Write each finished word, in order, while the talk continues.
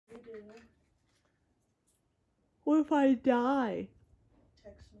What if I die?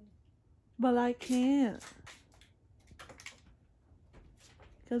 Text me. But I can't.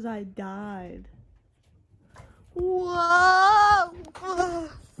 Because I died. Whoa!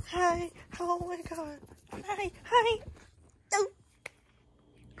 Hey! Oh my god. Hey! Hey! Oh.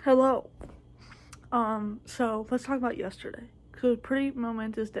 Hello. So let's talk about yesterday. Cause it was a pretty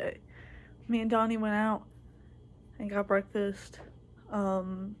momentous day. Me and Donnie went out and got breakfast.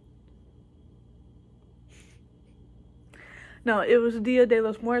 No, it was Dia de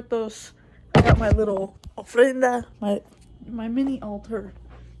los Muertos. I got my little ofrenda, my mini altar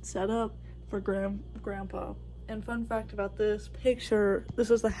set up for Grandpa. And fun fact about this picture,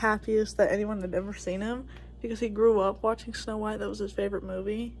 this is the happiest that anyone had ever seen him because he grew up watching Snow White. That was his favorite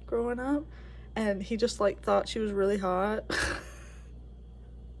movie growing up. And he just like thought she was really hot.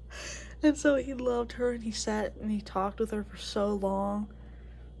 And so he loved her and he sat and he talked with her for so long.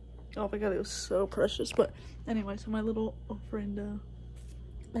 Oh my god, it was so precious. But anyway, so my little ofrenda.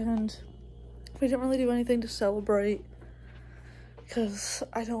 And we didn't really do anything to celebrate because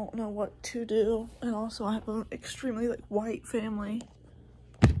I don't know what to do. And also I have an extremely like white family,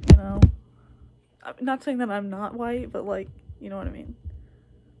 you know. I'm not saying that I'm not white, but like, you know what I mean.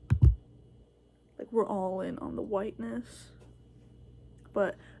 Like we're all in on the whiteness.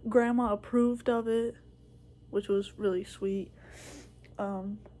 But Grandma approved of it, which was really sweet.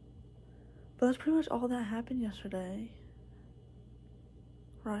 But that's pretty much all that happened yesterday.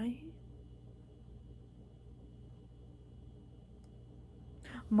 Right?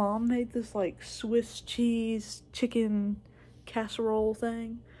 Mom made this like Swiss cheese chicken casserole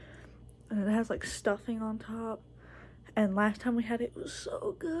thing. And it has like stuffing on top. And last time we had it, it was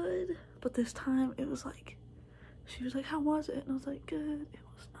so good. But this time it was like, she was like, how was it? And I was like, good. It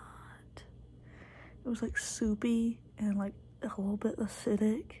was not. It was like soupy and like a little bit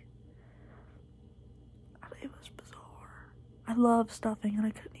acidic. It was bizarre. I love stuffing and I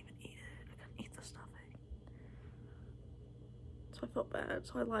couldn't even eat it. I couldn't eat the stuffing. So I felt bad.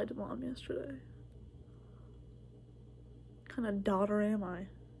 So I lied to Mom yesterday. What kind of daughter am I?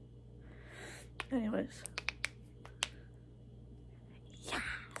 Anyways. Yes!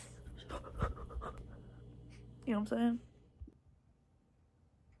 You know what I'm saying?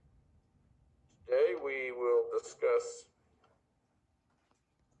 Today we will discuss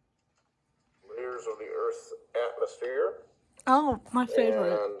layers of the Earth's atmosphere. Oh, my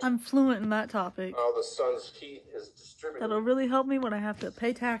favorite. And I'm fluent in that topic. how the sun's heat is distributed. That'll really help me when I have to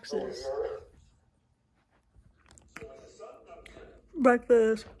pay taxes.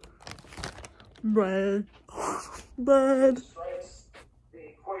 Breakfast. Bread. Bread. Strikes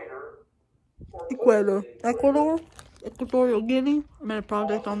the equator. Ecuador? Equatorial Guinea. I made a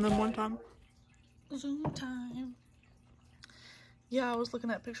project on them one time. Zoom time. Yeah, I was looking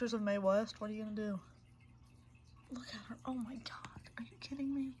at pictures of Mae West. What are you gonna do? Look at her. Oh my god. Are you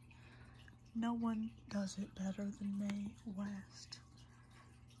kidding me? No one does it better than Mae West.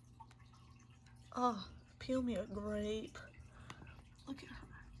 Oh, peel me a grape. Look at her.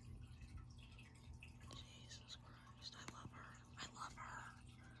 Jesus Christ. I love her. I love her.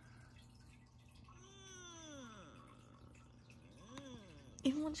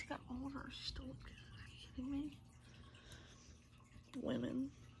 Even when she got older, she still looked good. Are you kidding me? Women.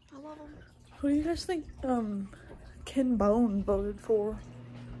 I love them. Who do you guys think Ken Bone voted for?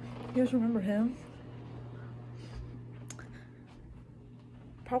 You guys remember him?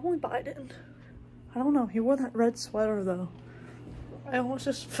 Probably Biden. I don't know. He wore that red sweater though. I almost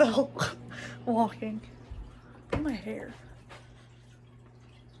just fell walking. Look at my hair.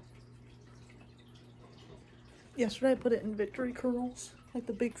 Yesterday I put it in victory curls. Like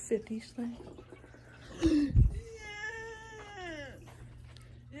the big 50s thing.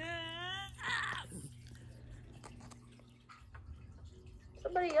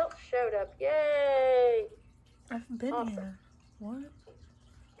 Somebody else showed up. Yay! I've been Awesome. here. What?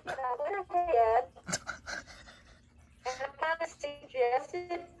 I went ahead and I kind of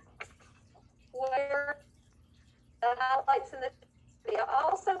suggested where the highlights in the video. I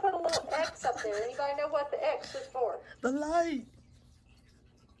also put a little X up there. Anybody know what the X is for? The light.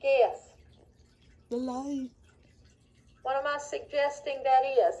 Guess. The light. What am I suggesting that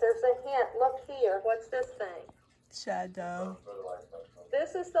is? There's a hint. Look here. What's this thing? Shadow.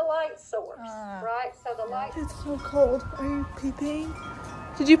 This is the light source, right? So the light. It's so cold. Are you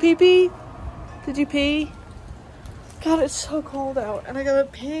pee-peeing? Did you pee-pee? Did you pee? God, it's so cold out. And I gotta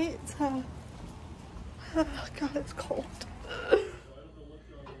pee. God, it's cold.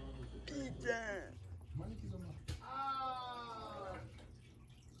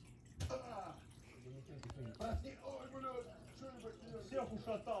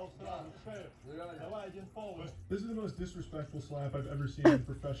 This is the most disrespectful slap I've ever seen in a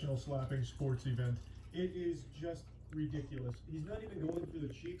professional slapping sports event. It is just ridiculous. He's not even going for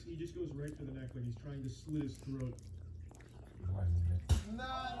the cheeks, he just goes right for the neck like he's trying to slit his throat.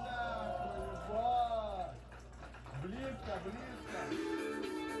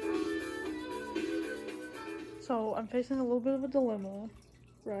 So I'm facing a little bit of a dilemma,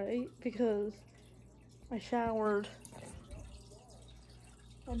 right? Because I showered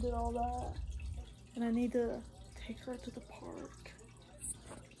and did all that, and I need to take her to the park.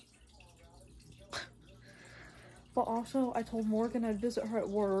 But also, I told Morgan I'd visit her at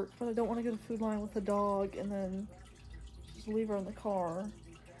work, but I don't want to go to Food Lion with the dog and then just leave her in the car.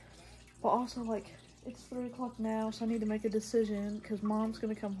 But also, like, it's 3 o'clock now, so I need to make a decision because Mom's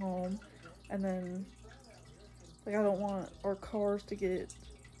gonna come home, and then, like, I don't want our cars to get,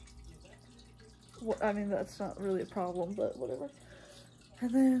 I mean, that's not really a problem, but whatever.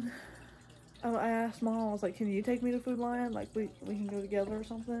 And then I asked Mom, I was like, can you take me to Food Lion? Like, we can go together or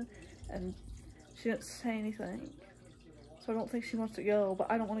something? And she didn't say anything. So I don't think she wants to go, but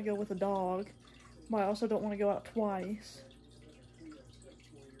I don't want to go with a dog. But I also don't want to go out twice.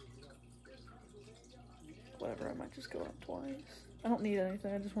 Whatever, I might just go out twice. I don't need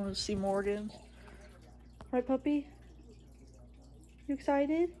anything, I just wanted to see Morgan. Right, puppy? You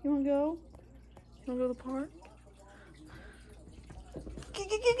excited? You wanna go? You wanna go to the park?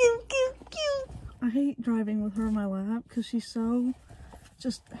 I hate driving with her in my lap because she's so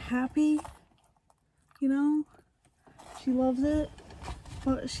just happy, you know? She loves it,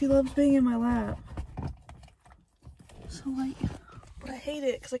 but she loves being in my lap. So, like, but I hate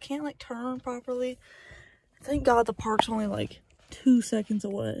it because I can't, like, turn properly. Thank God the park's only, like, 2 seconds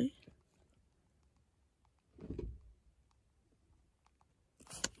away.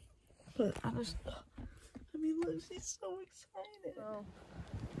 But I mean, look, she's so excited. Oh,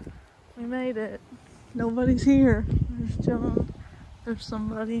 we made it. Nobody's here. There's John. There's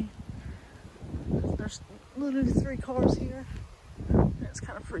somebody. There's literally 3 cars here. It's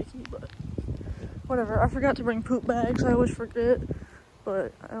kind of freaky, but whatever. I forgot to bring poop bags. I always forget,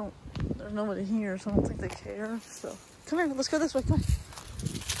 but there's nobody here, so I don't think they care. So come here, let's go this way. Come on.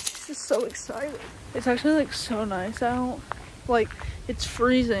 She's just so excited. It's actually, like, so nice out. Like, it's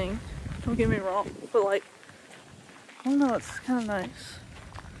freezing. Don't get me wrong, but, like, I don't know, it's kind of nice.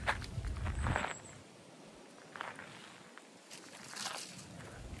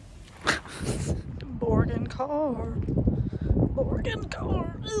 Borgen car. Borgen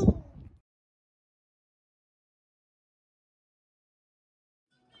car. Ew.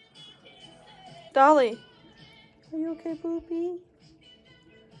 Dolly, are you okay, Boopy?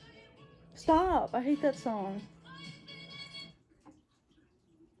 Stop, I hate that song.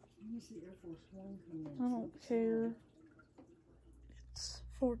 I don't care. It's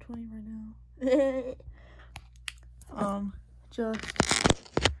 4:20 right now. Just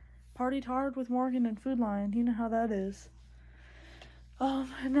partied hard with Morgan and Food Lion. You know how that is.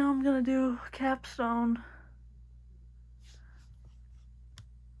 And now I'm gonna do capstone.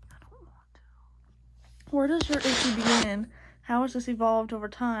 I don't want to. Where does your issue begin? How has this evolved over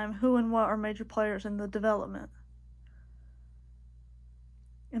time? Who and what are major players in the development?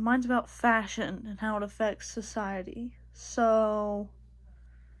 And mine's about fashion and how it affects society. So,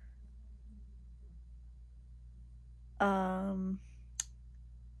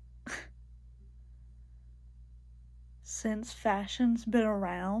 since fashion's been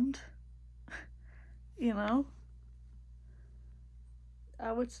around, you know,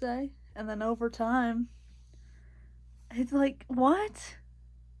 I would say. And then over time, it's like, what?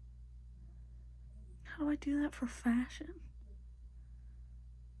 How do I do that for fashion?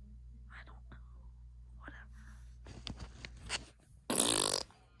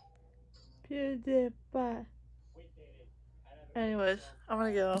 PewDiePie. Anyways, I'm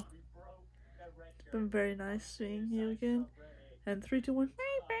gonna go. It's been very nice seeing you again. And 3, 2, 1.